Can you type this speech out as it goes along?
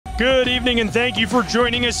Good evening and thank you for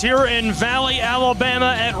joining us here in Valley,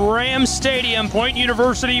 Alabama at Ram Stadium. Point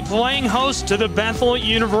University playing host to the Bethel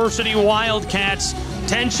University Wildcats.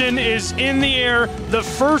 Tension is in the air. The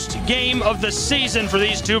first game of the season for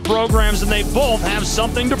these two programs, and they both have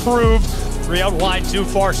something to prove. 3 out wide, 2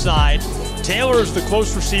 far side. Taylor is the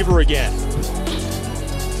close receiver again.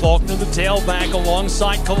 Faulkner, the tailback,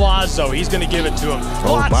 alongside Collazo. He's going to give it to him.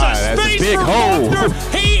 Lots of space for Faulkner.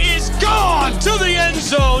 He is gone to the end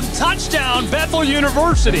zone. Touchdown, Bethel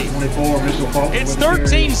University. It's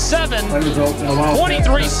 13-7.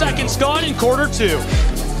 23 seconds gone in quarter 2.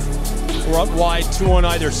 We're up wide, 2 on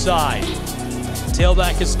either side.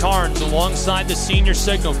 Tailback is Carnes alongside the senior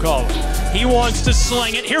signal caller. He wants to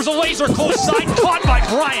sling it. Here's a laser close side, caught by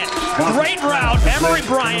Bryant. Great route, Emory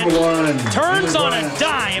Bryant turns on a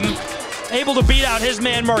dime, able to beat out his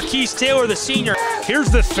man Marquise Taylor, the senior. Here's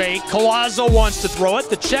the fake. Collazo wants to throw it.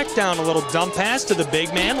 The check down, a little dump pass to the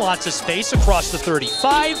big man. Lots of space across the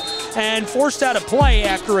 35, and forced out of play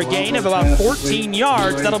after a gain of about 14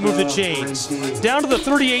 yards. That'll move the chains. Down to the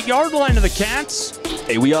 38-yard line of the Cats.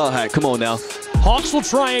 Hey, we all had. Come on now. Hawks will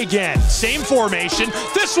try again. Same formation.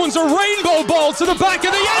 This one's a rainbow ball to the back of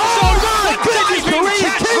the end zone. The diving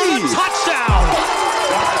catch for the touchdown.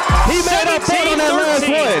 He made up on that last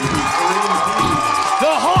one. The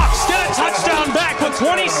Hawks get a touchdown back with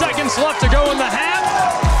 20 seconds left to go in the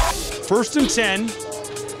half. 1st and 10.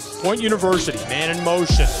 Point University, man in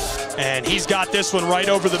motion. And he's got this one right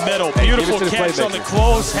over the middle. Beautiful catch on the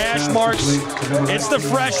close hash marks. It's the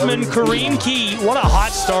freshman, Kareem Key. What a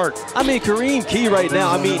hot start. I mean, Kareem Key right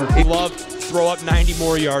now, Love throw up 90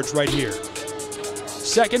 more yards right here.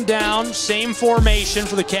 2nd down, same formation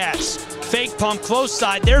for the Cats. Fake pump, close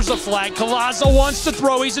side, there's a flag. Collazo wants to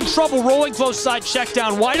throw, he's in trouble. Rolling close side, check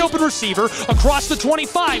down, wide open receiver across the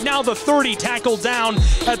 25. Now the 30, tackled down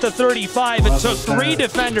at the 35. It took 3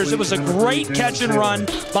 defenders. It was a great catch and run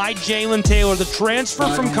by Jalen Taylor, the transfer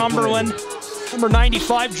from Cumberland. Number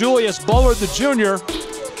 95, Julius Bullard, the junior.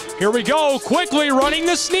 Here we go, quickly running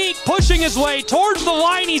the sneak, pushing his way towards the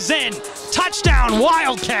line, he's in. Touchdown,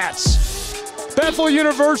 Wildcats. Bethel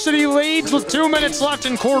University leads with 2 minutes left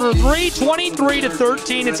in quarter 3,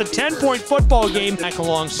 23-13. It's a 10-point football game. Back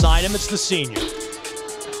alongside him, it's the senior.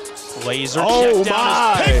 Laser check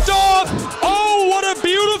down is picked off. Oh, what a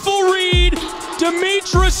beautiful read.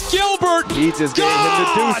 Demetrius Gilbert. He just gave him the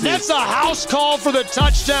deuces. That's a house call for the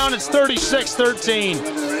touchdown. It's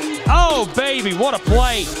 36-13. Oh, baby, what a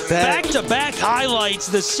play. Back-to-back highlights.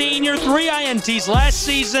 The senior, 3 INTs last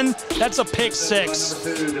season. That's a pick 6.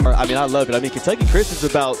 I mean, I love it. I mean, Kentucky Christian's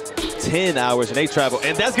about 10 hours, and they travel.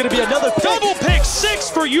 And that's going to be another pick. Double pick 6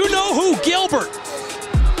 for you-know-who, Gilbert.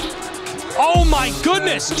 Oh, my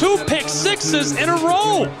goodness. 2 pick 6s in a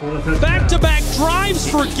row. Back-to-back drives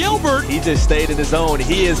for Gilbert. He just stayed in his zone.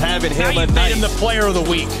 He is having him a night. Made him the player of the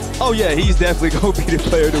week. Oh, yeah, he's definitely going to be the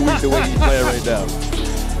player of the week the way he's playing right now.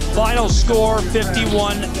 Final score,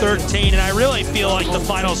 51-13, and I really feel like the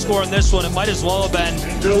final score in this one, it might as well have been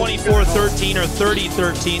 24-13 or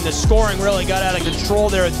 30-13. The scoring really got out of control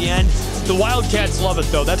there at the end. The Wildcats love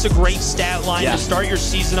it, though. That's a great stat line to start your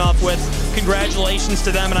season off with. Congratulations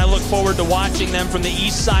to them, and I look forward to watching them from the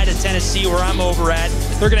east side of Tennessee, where I'm over at.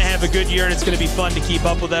 They're going to have a good year, and it's going to be fun to keep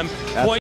up with them.